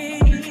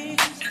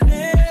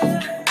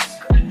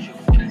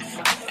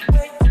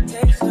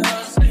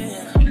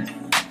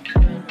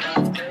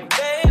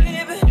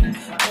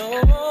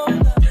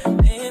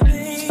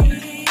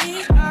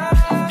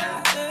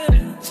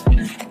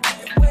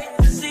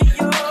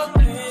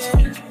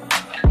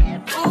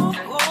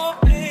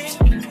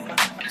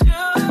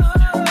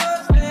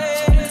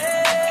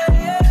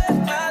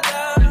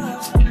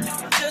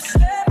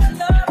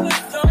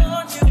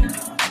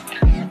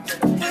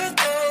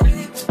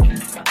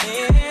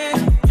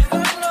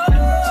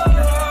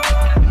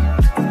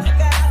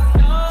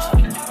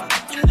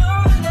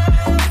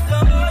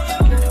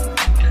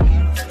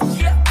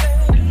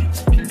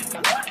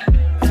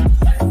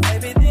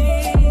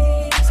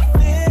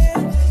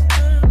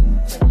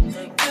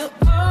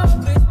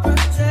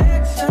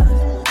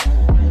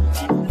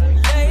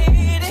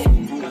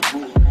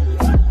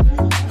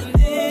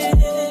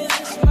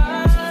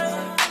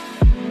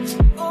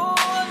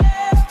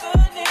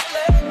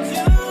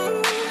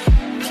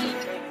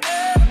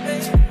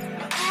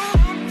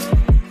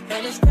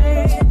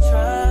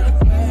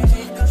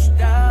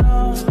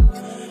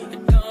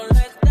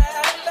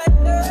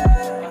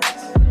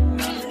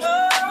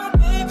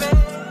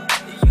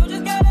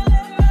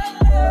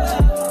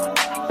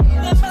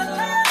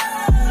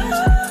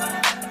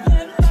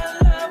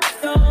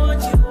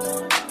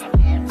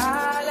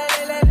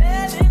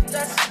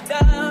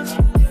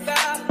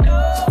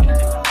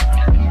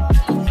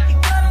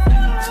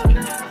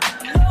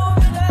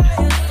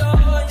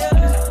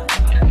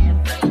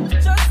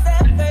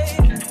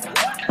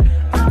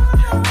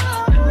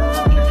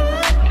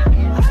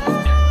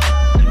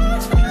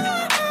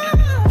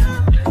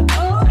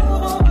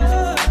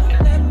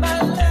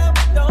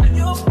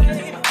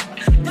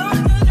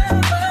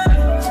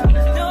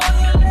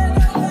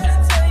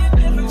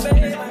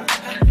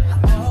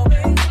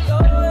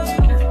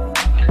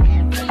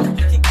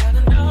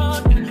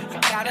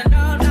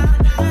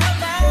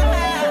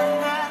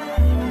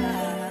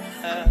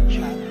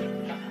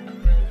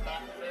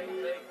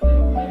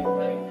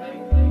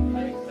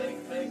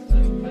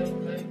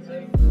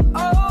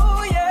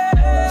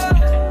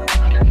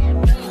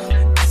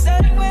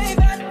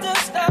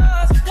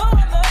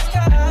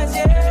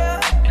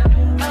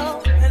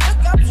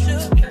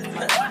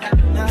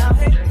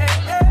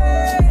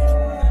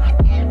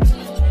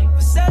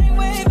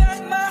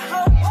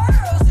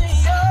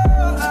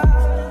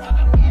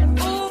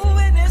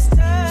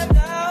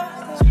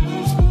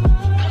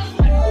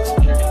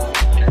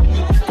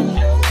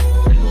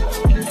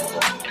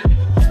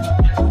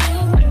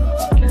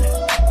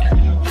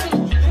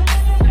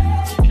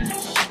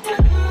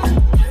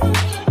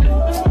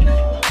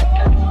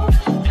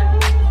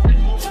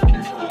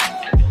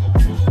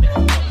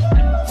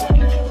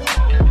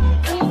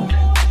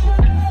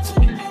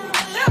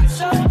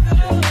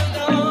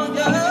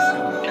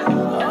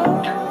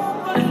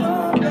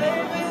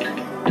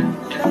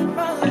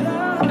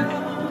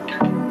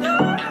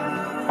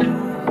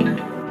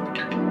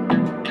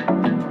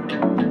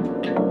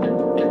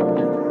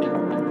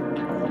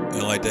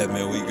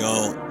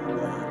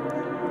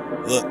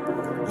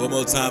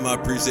 Time. I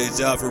appreciate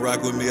y'all for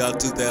rocking with me out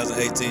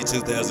 2018,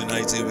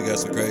 2019. We got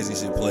some crazy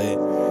shit playing.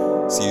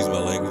 Excuse my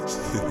language.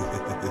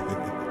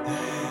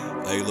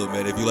 Hey, look,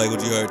 man, if you like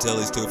what you heard, tell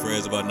these two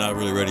friends about Not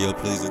Really Radio,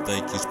 please, and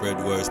thank you. Spread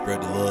the word,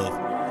 spread the love.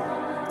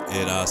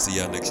 And I'll see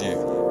y'all next year.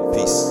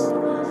 Peace.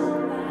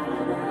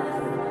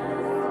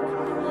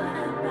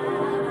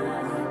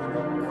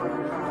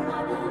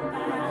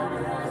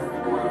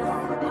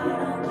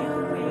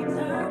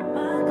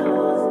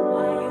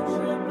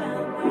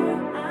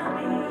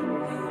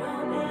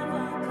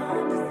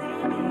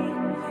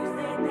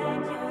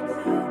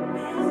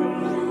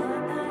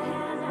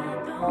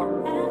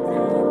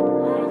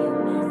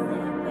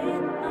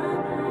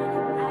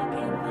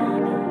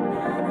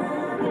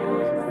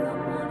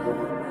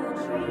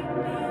 Treat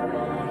me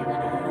right,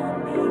 I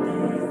don't need it.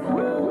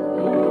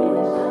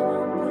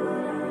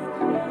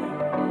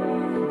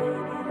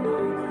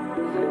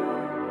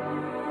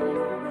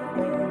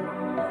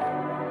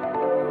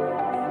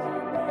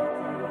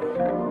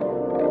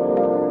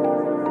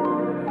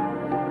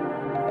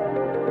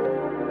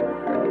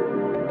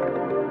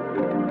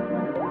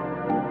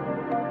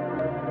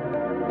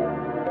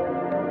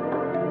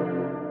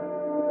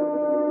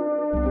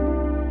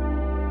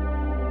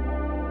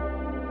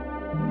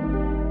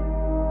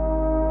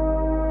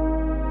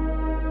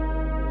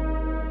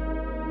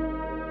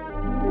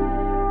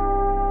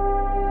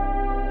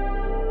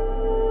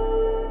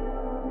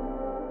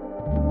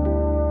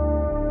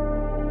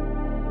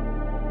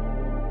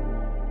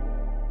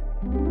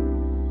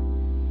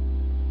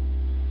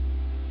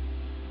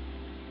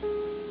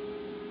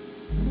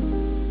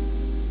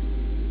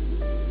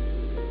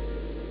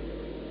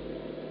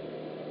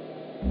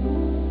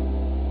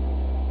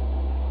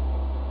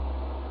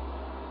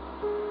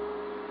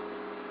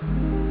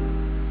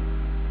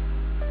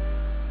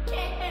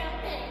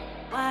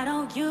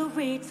 you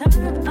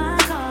return my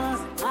calls?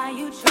 Why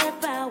you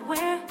trip out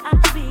where I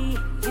be?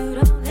 You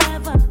don't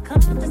ever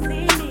come to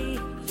see me.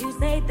 You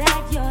say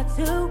that you're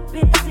too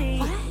busy.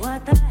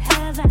 What the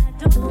hell, I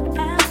don't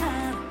have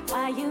time.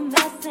 Why you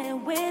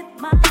messing with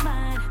my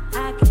mind?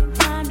 I can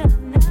find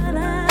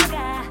another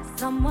guy,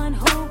 someone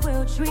who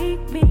will treat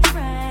me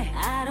right.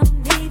 I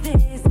don't need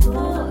this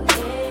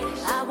bullshit.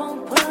 I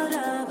won't put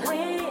up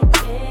with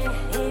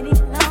it any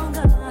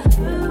longer.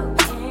 You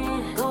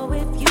can go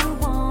if you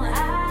want. I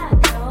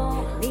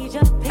don't need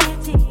your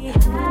pity.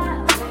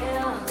 I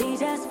will be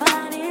just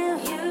fine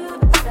if you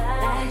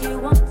decide that you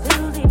want to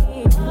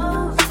leave.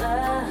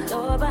 Closer,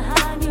 door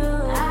behind you.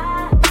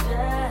 I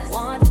just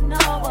want to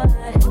know what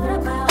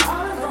about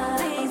all of the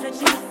things that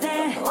you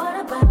said? What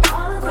about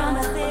all of the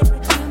promises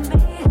that you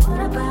made?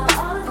 What about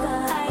all of the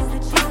lies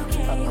that you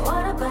gave?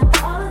 What about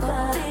all of the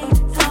things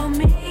you told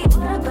me?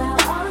 What about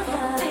all of the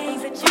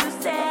things that you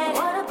said?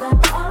 What about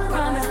all of the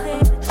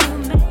promises that you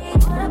made?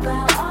 What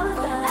about all of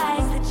the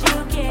lies that you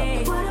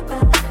gave? What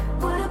about us?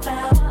 What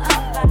about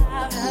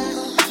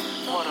us?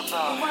 What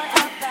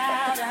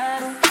about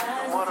us?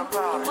 What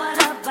about us? What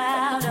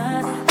about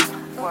us?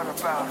 What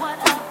about What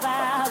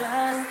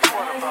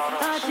about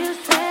us? Thought you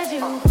said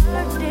you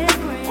were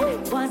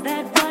different. Was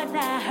that what I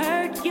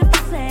heard you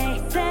say?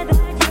 Said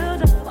that you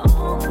love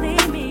only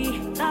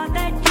me. Thought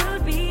that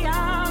you'd be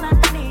all I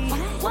need.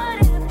 What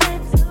if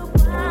it's two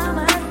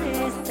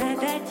promises? Said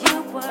that you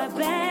were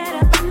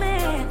better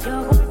man.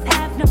 Your words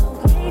have no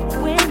weight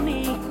with me,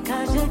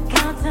 'cause you're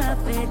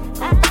counterfeit.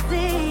 I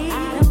see. I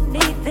don't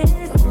need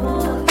this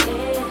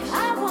bullshit. I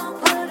won't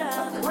put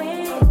up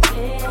with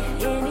it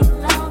any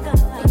longer.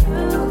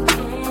 You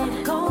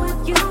can go if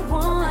you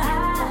want. I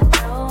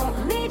don't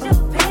need your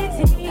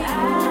pity. I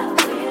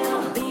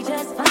will be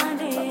just fine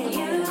if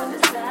you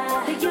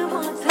decide that you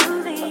want to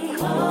leave.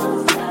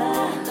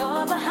 Closer,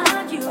 door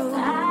behind you.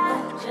 I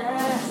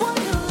just want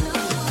to know.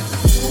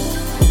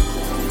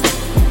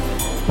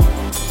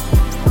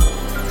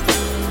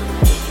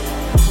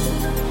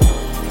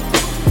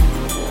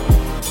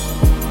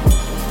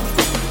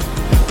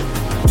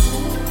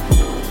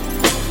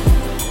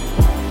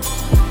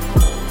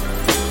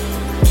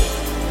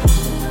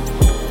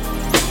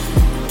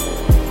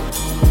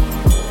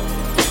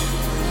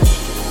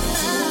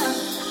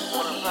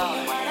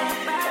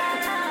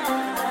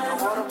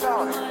 What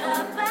about it?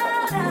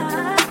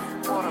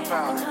 What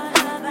about it?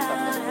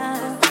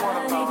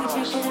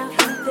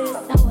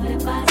 What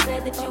if I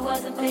said that you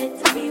wasn't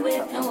fit to be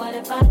with? And what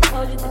if I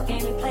told you the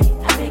game we played,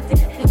 I picked it?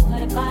 And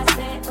what if I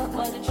said it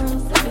wasn't true?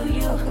 So do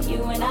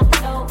you and I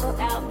know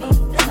without me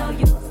to know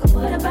you. So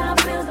what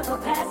about bills that were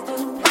past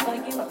due for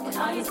you? And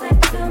all you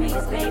said to me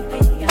is baby,